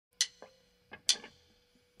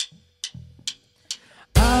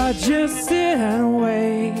I just sit and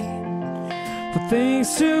wait for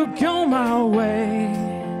things to go my way.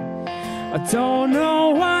 I don't know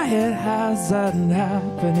why it hasn't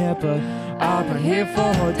happened yet, but I've been here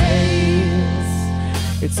for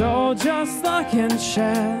days. It's all just luck and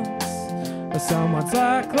chance, or someone's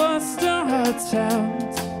lacklustre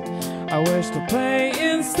attempt. I wish to play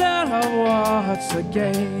instead of watch the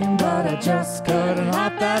game, but I just couldn't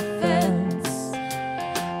hop that fence.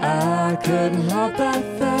 I couldn't hop that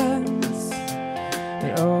fence.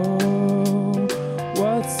 And oh,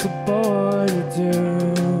 what's a boy to do?